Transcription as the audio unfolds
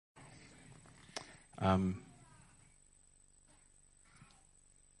I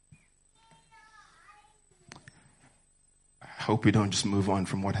hope we don't just move on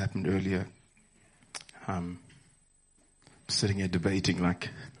from what happened earlier. Sitting here debating like,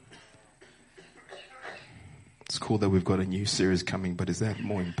 it's cool that we've got a new series coming, but is that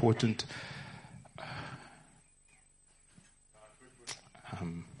more important?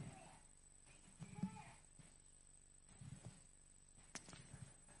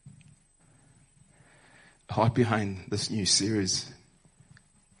 The heart behind this new series,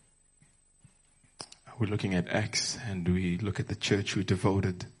 we're looking at Acts, and we look at the church who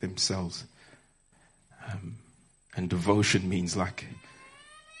devoted themselves. And devotion means like,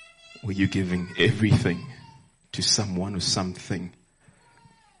 were you giving everything to someone or something?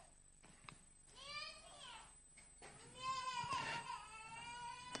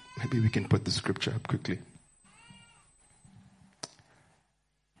 Maybe we can put the scripture up quickly.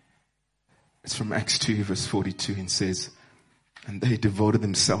 It's from Acts 2 verse 42, and says, and they devoted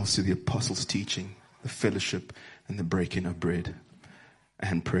themselves to the apostles' teaching, the fellowship, and the breaking of bread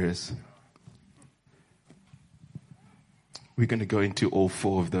and prayers. We're going to go into all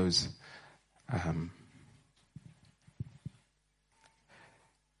four of those.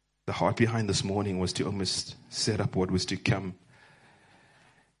 The heart behind this morning was to almost set up what was to come.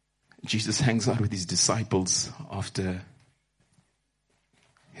 Jesus hangs out with his disciples after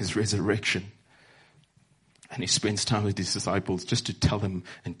his resurrection. And he spends time with his disciples just to tell them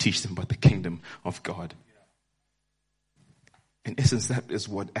and teach them about the kingdom of God. In essence, that is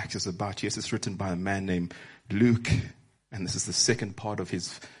what Acts is about. Yes, it's written by a man named Luke. And this is the second part of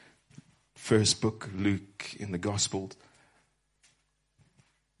his first book, Luke, in the Gospel.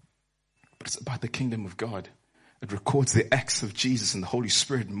 But it's about the kingdom of God. It records the acts of Jesus and the Holy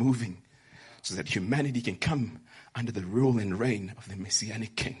Spirit moving so that humanity can come under the rule and reign of the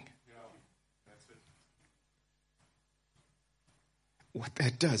Messianic King. What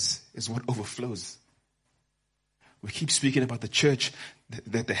that does is what overflows. We keep speaking about the church,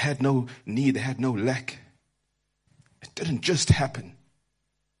 that they had no need, they had no lack. It didn't just happen.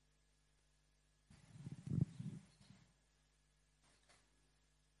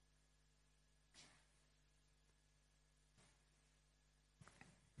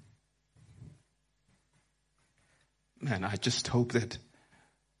 Man, I just hope that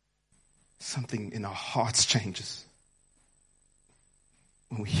something in our hearts changes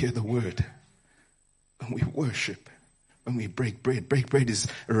when we hear the word, when we worship, when we break bread. Break bread is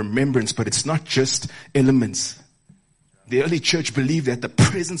a remembrance, but it's not just elements. The early church believed that the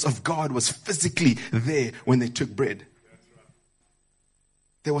presence of God was physically there when they took bread.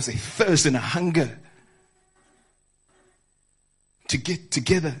 There was a thirst and a hunger to get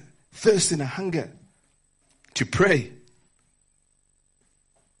together. Thirst and a hunger to pray.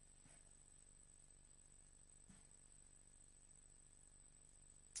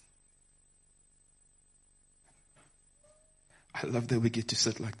 I love that we get to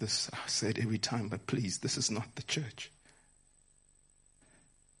sit like this. I say it every time, but please, this is not the church.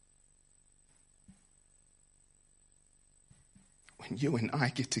 When you and I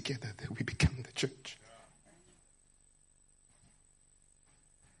get together, that we become the church.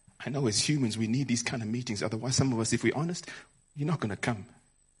 I know as humans, we need these kind of meetings. Otherwise, some of us, if we're honest, you're not going to come.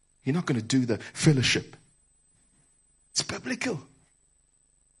 You're not going to do the fellowship. It's biblical.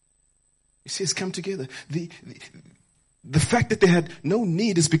 It says come together. The fact that they had no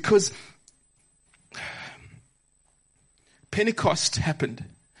need is because Pentecost happened.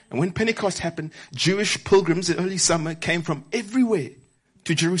 And when Pentecost happened, Jewish pilgrims in early summer came from everywhere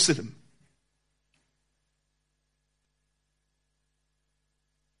to Jerusalem.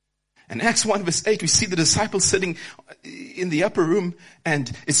 In Acts 1 verse 8, we see the disciples sitting in the upper room, and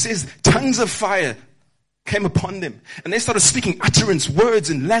it says tongues of fire came upon them. And they started speaking utterance, words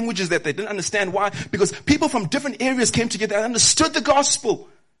and languages that they didn't understand. Why? Because people from different areas came together and understood the gospel.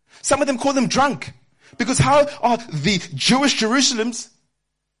 Some of them called them drunk. Because how are the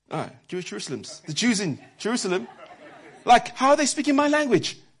the Jews in Jerusalem, like, how are they speaking my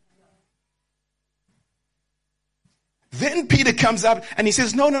language? Then Peter comes up and he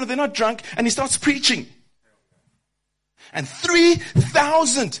says, no, they're not drunk. And he starts preaching. And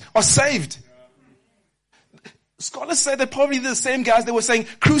 3,000 are saved. Scholars say they're probably the same guys that were saying,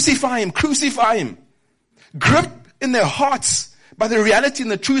 crucify him, crucify him. Gripped in their hearts by the reality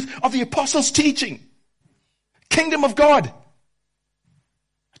and the truth of the apostles' teaching. Kingdom of God.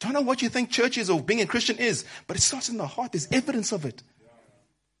 I don't know what you think church is or being a Christian is, but it starts in the heart. There's evidence of it.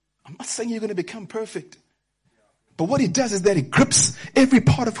 I'm not saying you're going to become perfect. But what it does is that it grips every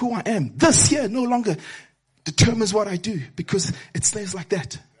part of who I am. This here no longer determines what I do because it stays like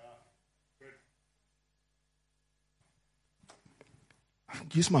that. I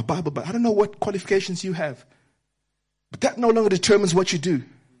use my Bible, but I don't know what qualifications you have. But that no longer determines what you do,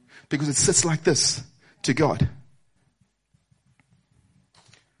 because it sits like this to God.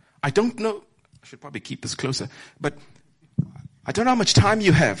 I don't know, I should probably keep this closer, but I don't know how much time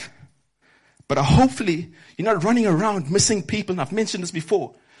you have. But hopefully you're not running around missing people, and I've mentioned this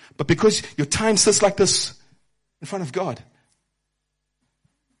before, but because your time sits like this in front of God.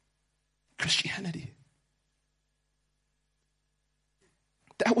 Christianity.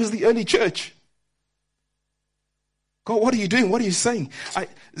 That was the early church. God, what are you doing? What are you saying?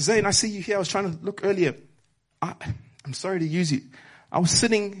 Zane, I see you here. I was trying to look earlier. I'm sorry to use you. I was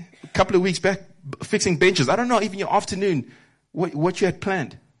sitting a couple of weeks back fixing benches. I don't know, even your afternoon, what you had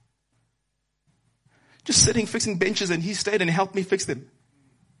planned. Just sitting, fixing benches, and he stayed and helped me fix them.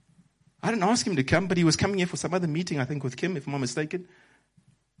 I didn't ask him to come, but he was coming here for some other meeting, I think with Kim, if I'm not mistaken.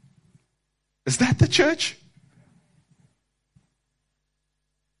 Is that the church?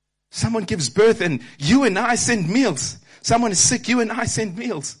 Someone gives birth and you and I send meals. Someone is sick, you and I send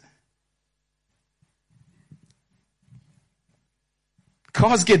meals.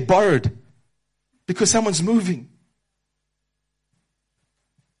 Cars get borrowed because someone's moving.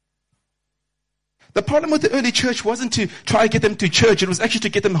 The problem with the early church wasn't to try to get them to church. It was actually to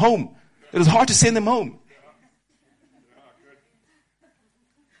get them home. It was hard to send them home.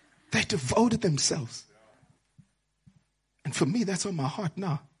 They devoted themselves. And for me, that's on my heart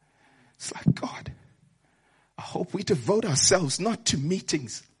now. It's like, God, I hope we devote ourselves not to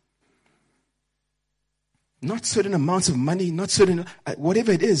meetings, not certain amounts of money, not certain,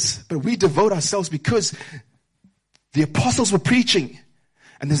 whatever it is, but we devote ourselves because the apostles were preaching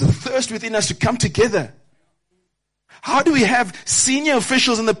and there's a thirst within us to come together. How do we have senior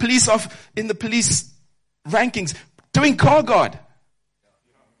officials in the police rankings doing car guard?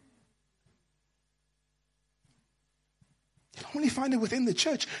 You'll only find it within the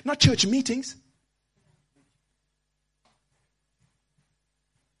church, not church meetings.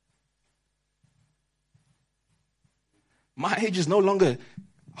 My age is no longer,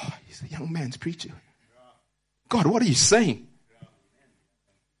 he's a young man's preacher. God, what are you saying?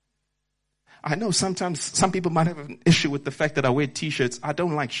 I know sometimes some people might have an issue with the fact that I wear t-shirts. I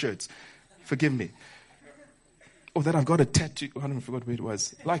don't like shirts. Forgive me. Or that I've got a tattoo. I don't forget where it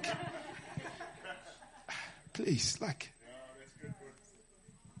was. Like, please, like,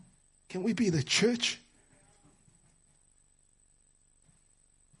 can we be the church?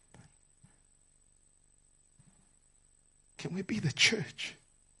 Can we be the church?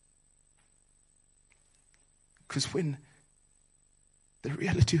 Because when the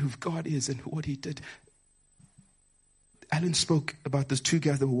reality of God is and what he did, Alan spoke about those two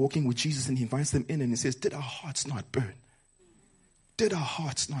guys that were walking with Jesus and he invites them in and he says, did our hearts not burn? Did our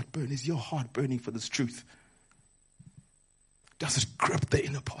hearts not burn? Is your heart burning for this truth? Does it grip the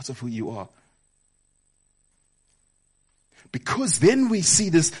inner parts of who you are? Because then we see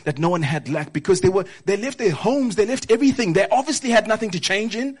this, that no one had lack, because they left their homes, they left everything. They obviously had nothing to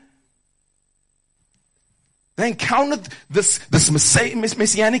change in. They encountered this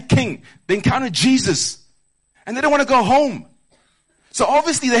messianic king. They encountered Jesus. And they don't want to go home. So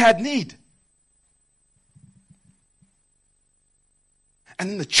obviously they had need. And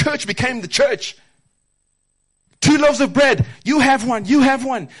then the church became the church. 2 loaves of bread. You have one. You have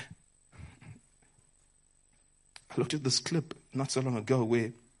one. I looked at this clip not so long ago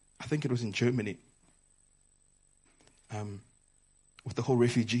where, I think it was in Germany, with the whole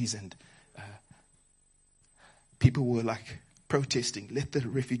refugees and people were like protesting, let the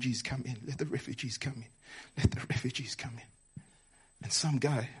refugees come in, let the refugees come in, let the refugees come in. And some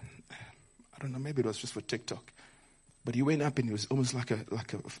guy, I don't know, maybe it was just for TikTok, but he went up and he was almost like a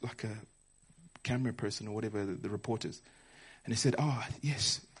camera person or whatever, the reporters. And he said,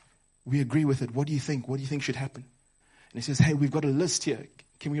 yes, we agree with it. What do you think? What do you think should happen? And he says, hey, we've got a list here.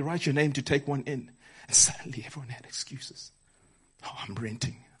 Can we write your name to take one in? And suddenly everyone had excuses. I'm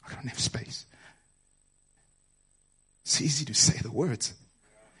renting. I don't have space. It's easy to say the words.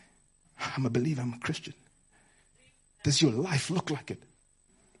 I'm a believer. I'm a Christian. Does your life look like it?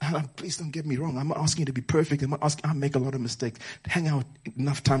 Please don't get me wrong. I'm not asking you to be perfect. I'm not asking. I make a lot of mistakes. Hang out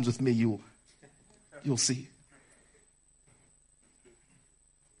enough times with me, you'll see.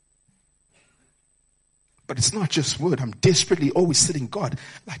 But it's not just word. I'm desperately always sitting, God,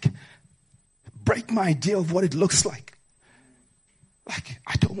 like, break my idea of what it looks like. Like,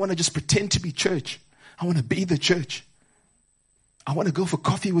 I don't want to just pretend to be church. I want to be the church. I want to go for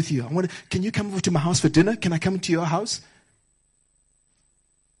coffee with you. Can you come over to my house for dinner? Can I come into your house?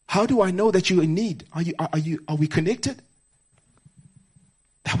 How do I know that you're in need? Are we connected?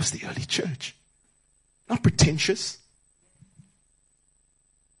 That was the early church. Not pretentious.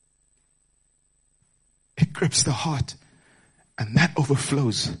 grips the heart, and that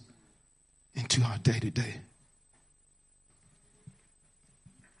overflows into our day-to-day.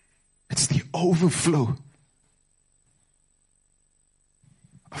 It's the overflow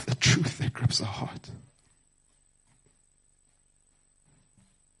of the truth that grips our heart.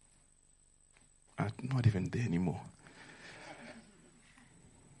 I'm not even there anymore.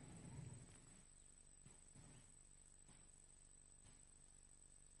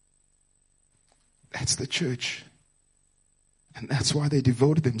 That's the church. And that's why they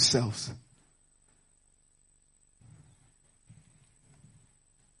devoted themselves.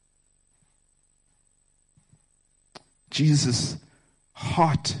 Jesus'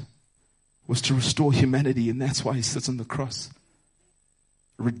 heart was to restore humanity, and that's why he sits on the cross.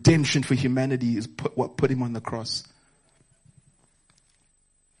 Redemption for humanity is what put him on the cross.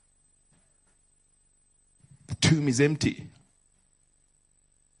 The tomb is empty.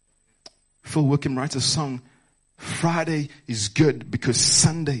 Phil Wickham writes a song, Friday is good because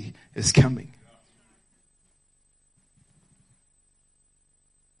Sunday is coming.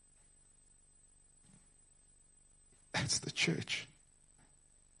 That's the church.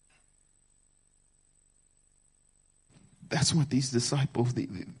 That's what these disciples,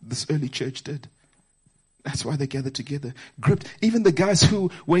 this early church did. That's why they gathered together. Gripped. Even the guys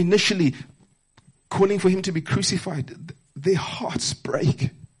who were initially calling for him to be crucified, their hearts break.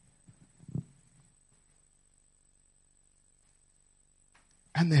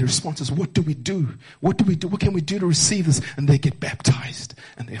 And their response is, what do we do? What do we do? What can we do to receive this? And they get baptized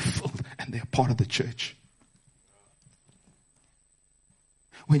and they're filled and they're part of the church.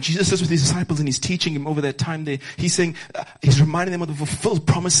 When Jesus is with his disciples and he's teaching him over that time there, he's saying, he's reminding them of the fulfilled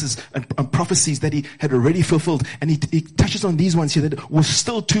promises and prophecies that he had already fulfilled. And he touches on these ones here that were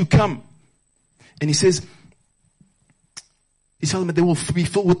still to come. And he says, he's telling them that they will be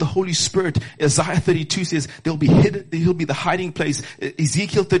filled with the Holy Spirit. Isaiah 32 says they'll be hidden. He'll be the hiding place.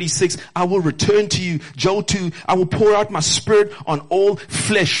 Ezekiel 36, I will return to you. Joel 2, I will pour out my spirit on all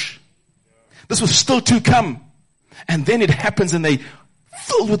flesh. This was still to come. And then it happens and they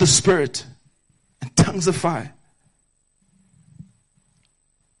filled with the Spirit and tongues of fire.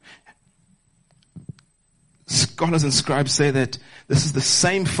 Scholars and scribes say that this is the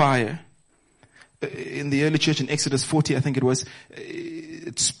same fire in the early church in Exodus 40, I think it was.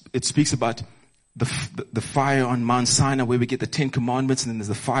 It speaks about the fire on Mount Sinai where we get the 10 commandments, and then there's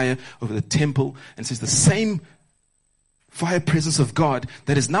the fire over the temple, and it says the same fire presence of God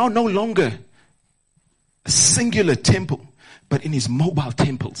that is now no longer a singular temple, but in his mobile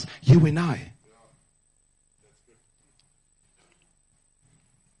temples, you and I.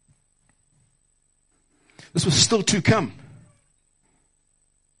 This was still to come.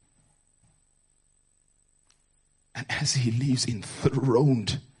 And as he leaves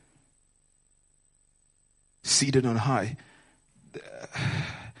enthroned, seated on high,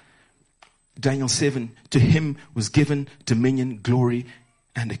 Daniel 7, to him was given dominion, glory,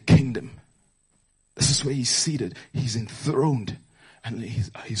 and a kingdom. This is where he's seated. He's enthroned. And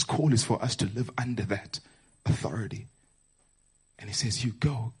his call is for us to live under that authority. And he says, you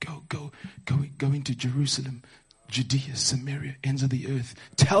go into Jerusalem, Judea, Samaria, ends of the earth.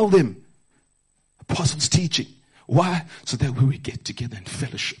 Tell them, apostles teaching. Why? So that we would get together in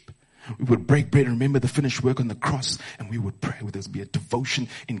fellowship. We would break bread and remember the finished work on the cross. And we would pray. There would be a devotion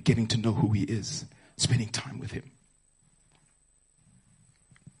in getting to know who he is. Spending time with him.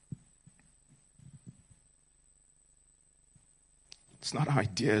 It's not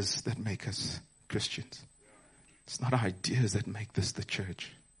ideas that make us Christians. It's not ideas that make this the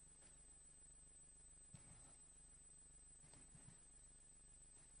church.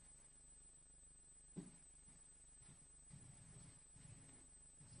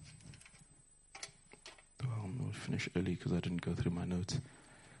 Well, I'm going to finish early because I didn't go through my notes.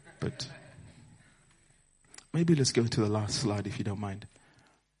 But maybe let's go to the last slide if you don't mind.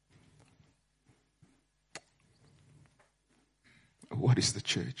 What is the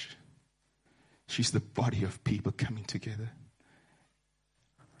church? She's the body of people coming together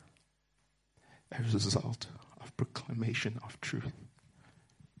as a result of proclamation of truth.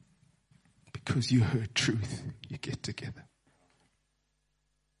 Because you heard truth, you get together.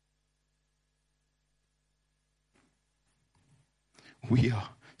 We are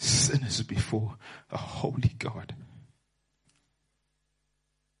sinners before a holy God.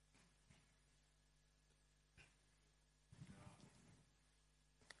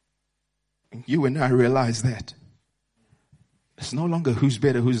 You and I realize that. It's no longer who's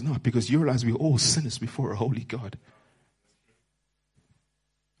better, who's not, because you realize we're all sinners before a holy God.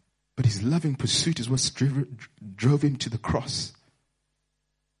 But his loving pursuit is what drove him to the cross.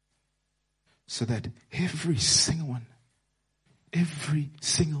 so that every single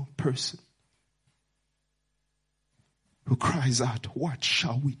person who cries out, what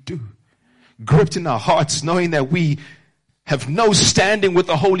shall we do? Gripped in our hearts, knowing that we have no standing with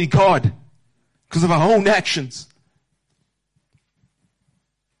the Holy God because of our own actions.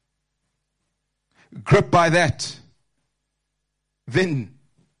 Gripped by that, then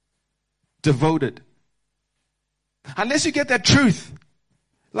devoted. Unless you get that truth,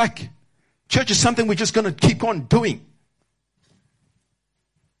 like church is something we're just going to keep on doing.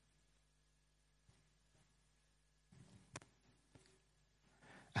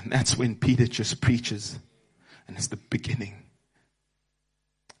 And that's when Peter just preaches, and it's the beginning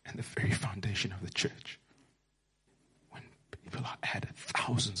and the very foundation of the church. When people are added,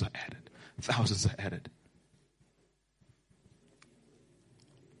 thousands are added. Thousands are added.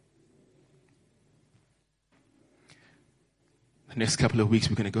 The next couple of weeks,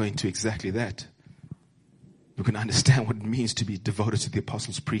 we're going to go into exactly that. We're going to understand what it means to be devoted to the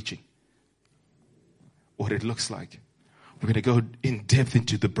apostles' preaching, what it looks like. We're going to go in depth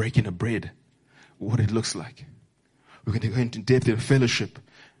into the breaking of bread, what it looks like. We're going to go into depth in fellowship.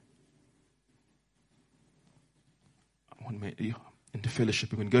 Into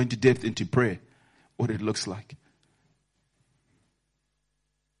fellowship. We're going to go into depth into prayer, what it looks like.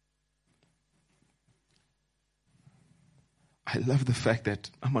 I love the fact that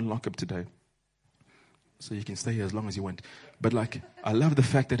I'm on lockup today, so you can stay here as long as you want. But I love the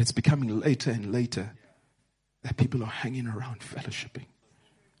fact that it's becoming later and later that people are hanging around fellowshipping.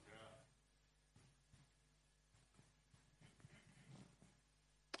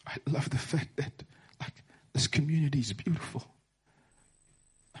 I love the fact that this community is beautiful.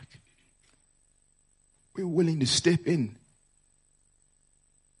 We're willing to step in,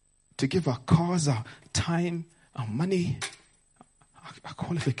 to give our cars, our time, our money, our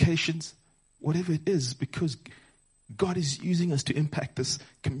qualifications, whatever it is, because God is using us to impact this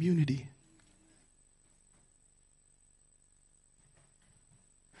community.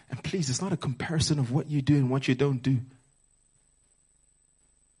 And please, it's not a comparison of what you do and what you don't do.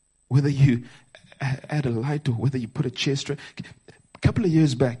 Whether you add a light or whether you put a chair straight. A couple of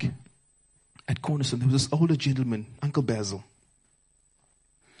years back at Cornerstone, there was this older gentleman, Uncle Basil.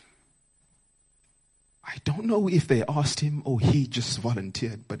 I don't know if they asked him or he just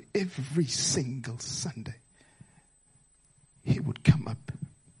volunteered, but every single Sunday, he would come up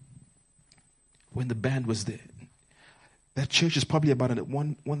when the band was there. That church is probably about a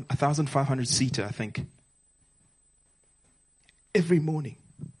 1,500 seater, I think. Every morning.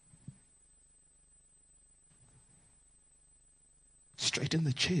 Straight in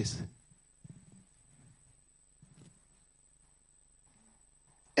the chairs.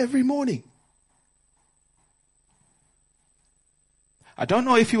 Every morning. I don't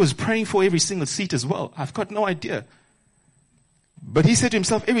know if he was praying for every single seat as well. I've got no idea. But he said to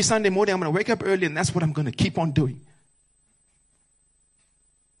himself, every Sunday morning I'm going to wake up early and that's what I'm going to keep on doing.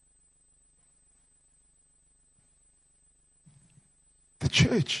 The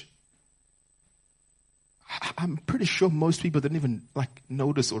church. I'm pretty sure most people didn't even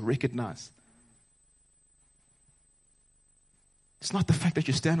notice or recognize. It's not the fact that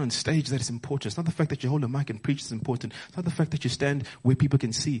you stand on stage that is important. It's not the fact that you hold a mic and preach is important. It's not the fact that you stand where people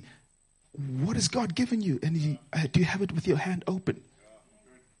can see. What has God given you? And do you have it with your hand open?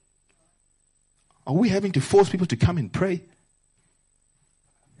 Are we having to force people to come and pray?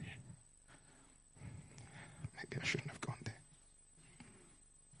 Maybe I shouldn't have gone there.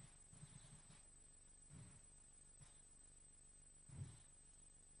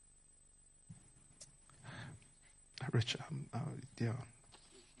 Rich,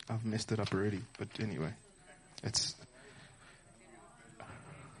 I've messed it up already. But anyway,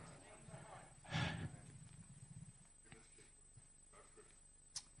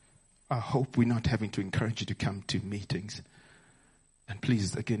 I hope we're not having to encourage you to come to meetings. And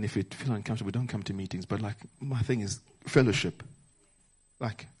please, again, if you feel uncomfortable, don't come to meetings. But my thing is fellowship.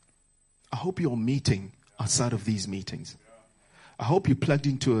 I hope you're meeting outside of these meetings. I hope you're plugged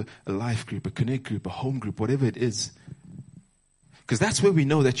into a life group, a connect group, a home group, whatever it is. Because that's where we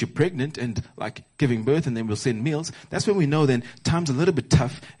know that you're pregnant and giving birth, and then we'll send meals. That's when we know then time's a little bit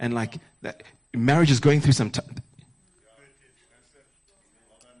tough and that marriage is going through some time.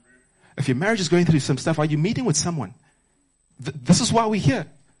 If your marriage is going through some stuff, are you meeting with someone? This is why we're here.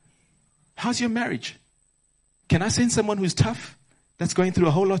 How's your marriage? Can I send someone who's tough, that's going through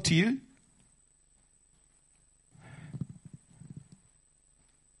a whole lot to you?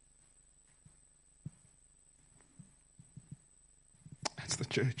 The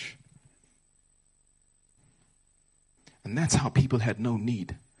church. And that's how people had no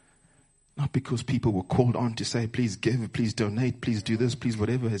need. Not because people were called on to say, please give, please donate, please do this, please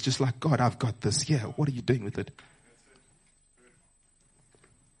whatever. It's just like, God, I've got this. Yeah, what are you doing with it?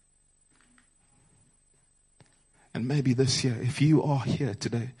 And maybe this year, if you are here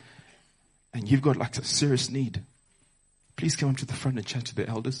today and you've got like a serious need, please come up to the front and chat to the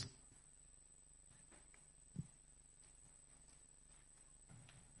elders.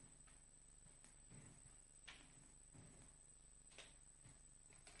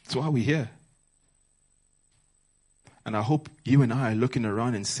 That's why we're here. And I hope you and I are looking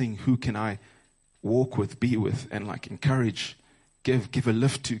around and seeing who can I walk with, be with, and like encourage, give a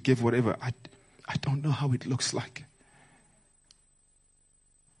lift to, give whatever. I don't know how it looks like.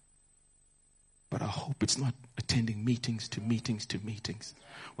 But I hope it's not attending meetings to meetings to meetings.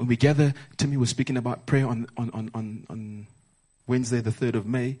 When we gather, Timmy was speaking about prayer on Wednesday, the 3rd of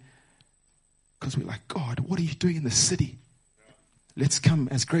May. Because we're like, God, what are you doing in the city? Let's come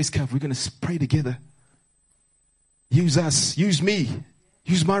as Grace Cove. We're going to pray together. Use us. Use me.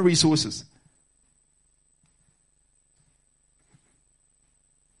 Use my resources.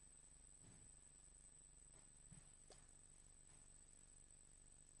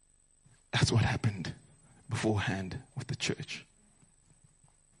 That's what happened beforehand with the church.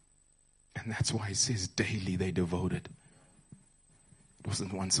 And that's why it says daily they devoted. It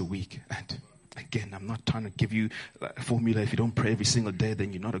wasn't once a week. And again, I'm not trying to give you a formula. If you don't pray every single day,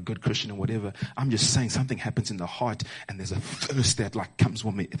 then you're not a good Christian or whatever. I'm just saying something happens in the heart and there's a thirst that like comes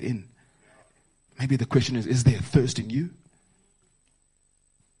from within. Maybe the question is there a thirst in you?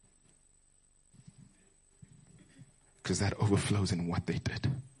 Because that overflows in what they did. It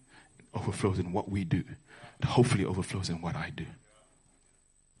overflows in what we do. It hopefully overflows in what I do.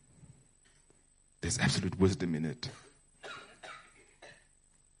 There's absolute wisdom in it.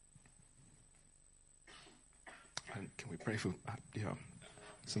 Can we pray for, yeah.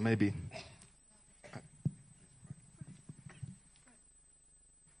 So maybe,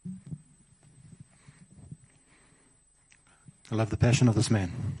 I love the passion of this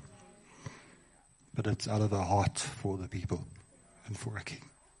man, but it's out of a heart for the people and for a king.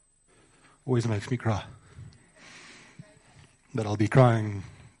 Always makes me cry. But I'll be crying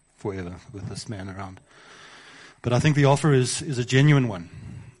forever with this man around. But I think the offer is a genuine one.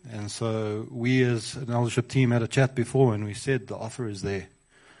 And so we as an eldership team had a chat before and we said the offer is there.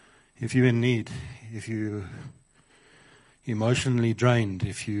 If you're in need, if you're emotionally drained,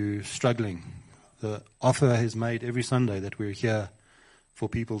 if you're struggling, the offer is made every Sunday that we're here for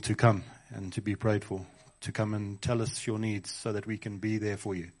people to come and to be prayed for, to come and tell us your needs so that we can be there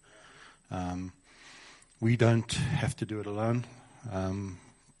for you. We don't have to do it alone.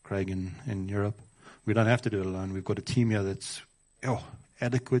 Craig in Europe, we don't have to do it alone. We've got a team here that's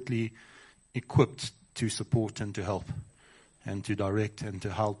adequately equipped to support and to help and to direct and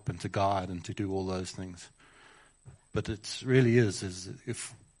to help and to guide and to do all those things. But it really is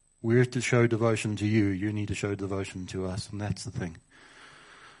if we're to show devotion to you, you need to show devotion to us, and that's the thing.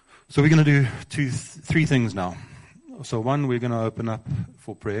 So we're going to do three things now. So one, we're going to open up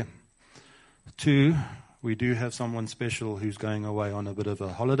for prayer. Two, we do have someone special who's going away on a bit of a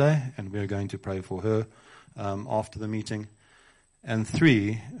holiday, and we're going to pray for her after the meeting. And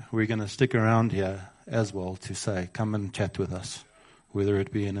three, we're going to stick around here as well to say, come and chat with us, whether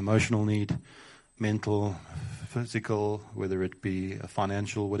it be an emotional need, mental, physical, whether it be a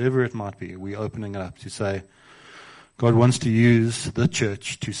financial, whatever it might be. We're opening it up to say, God wants to use the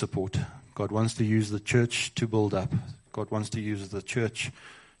church to support. God wants to use the church to build up. God wants to use the church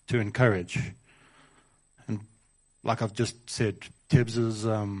to encourage. And like I've just said, Tebz's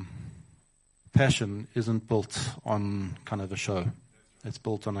passion isn't built on kind of a show. It's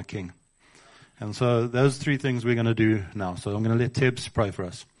built on a king. And so those three things we're going to do now. So I'm going to let Tebz pray for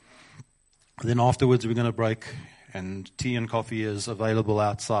us. Then afterwards we're going to break, and tea and coffee is available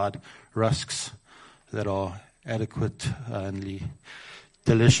outside, rusks that are adequate and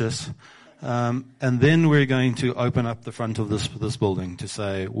delicious. And then we're going to open up the front of this building to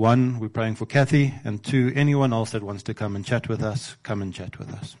say, one, we're praying for Kathy, and two, anyone else that wants to come and chat with us, come and chat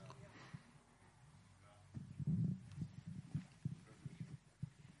with us.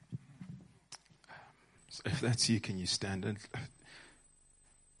 So if that's you, can you stand? And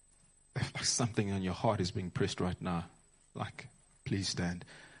if something on your heart is being pressed right now, like, please stand.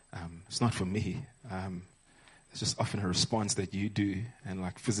 It's not for me. It's just often a response that you do, and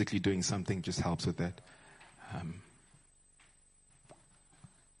like physically doing something just helps with that.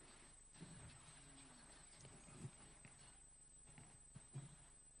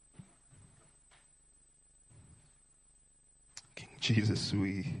 King Jesus,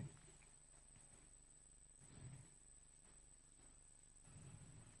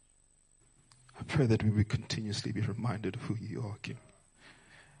 I pray that we will continuously be reminded of who you are, King.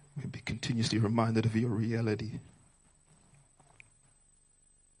 We'll be continuously reminded of your reality.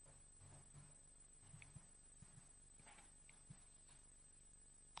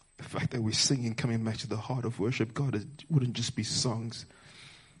 The fact that we're singing, coming back to the heart of worship, God, it wouldn't just be songs.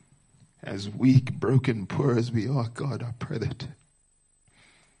 As weak, broken, poor as we are, God, I pray that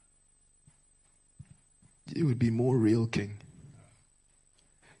you would be more real, King.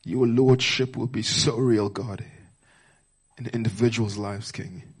 Your lordship will be so real, God, in individuals' lives,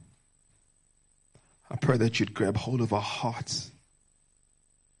 King. I pray that you'd grab hold of our hearts,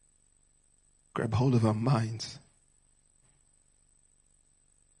 grab hold of our minds.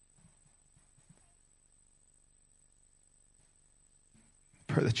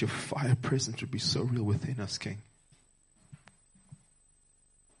 Pray that your fire presence would be so real within us, King.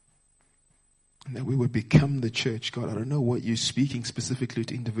 And that we would become the church, God. I don't know what you're speaking specifically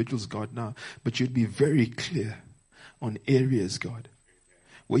to individuals, God, now, but you'd be very clear on areas, God,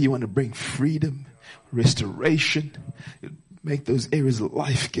 where you want to bring freedom, restoration, make those areas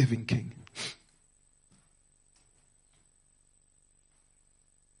life-giving, King.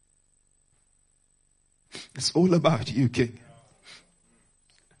 It's all about you, King.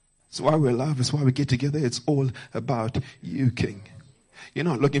 It's why we're alive. It's why we get together. It's all about you, King. You're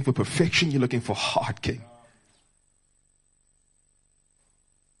not looking for perfection. You're looking for heart, King.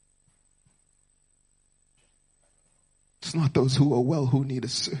 It's not those who are well who need a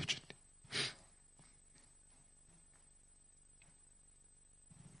surgeon.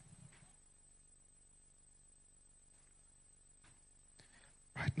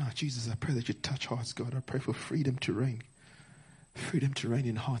 Right now, Jesus, I pray that you touch hearts, God. I pray for freedom to reign. Freedom to reign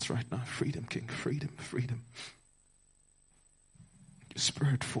in hearts right now. Freedom, King. Freedom, freedom. Your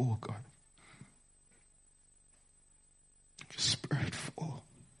Spirit fall, God. Your Spirit fall.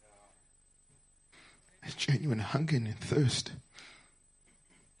 A genuine hunger and thirst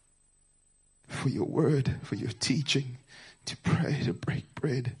for your word, for your teaching, to pray, to break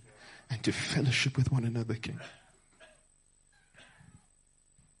bread, and to fellowship with one another, King.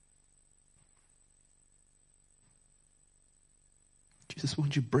 Jesus,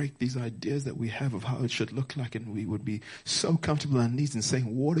 won't you break these ideas that we have of how it should look like, and we would be so comfortable on our knees and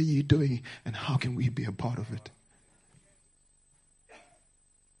saying, what are you doing and how can we be a part of it?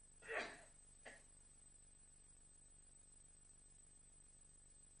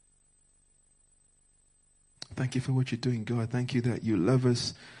 Thank you for what you're doing, God. Thank you that you love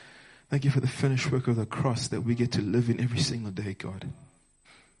us. Thank you for the finished work of the cross that we get to live in every single day, God.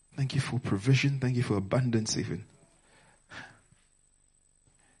 Thank you for provision. Thank you for abundance even.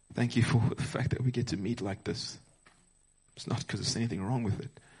 Thank you for the fact that we get to meet like this. It's not because there's anything wrong with it.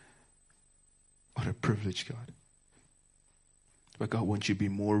 What a privilege, God. But God, won't you be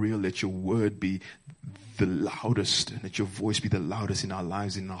more real? Let your word be the loudest, and let your voice be the loudest in our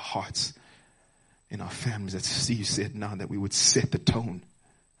lives, in our hearts, in our families. As Steve said now, that we would set the tone.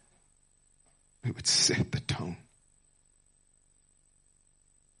 We would set the tone.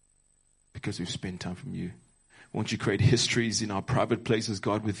 Because we've spent time from you. Won't you create histories in our private places,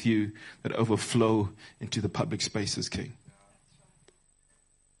 God, with you that overflow into the public spaces, King?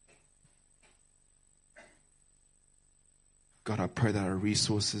 God, I pray that our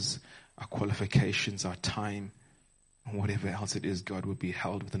resources, our qualifications, our time, and whatever else it is, God, would be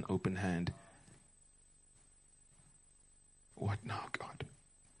held with an open hand. What now, God?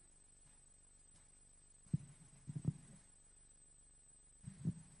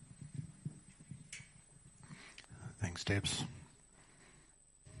 Thanks, Tebz.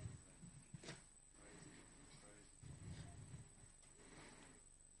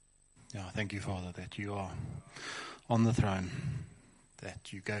 Yeah, thank you, Father, that you are on the throne,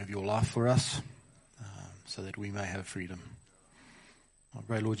 that you gave your life for us so that we may have freedom. I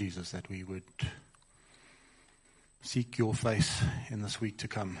pray, Lord Jesus, that we would seek your face in this week to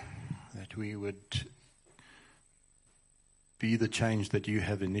come, that we would be the change that you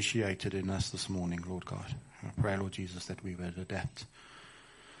have initiated in us this morning, Lord God. I pray, Lord Jesus, that we would adapt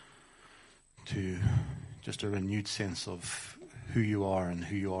to just a renewed sense of who you are and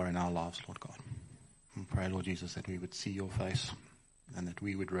who you are in our lives, Lord God. I pray, Lord Jesus, that we would see your face and that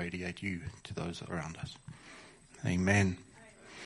we would radiate you to those around us. Amen.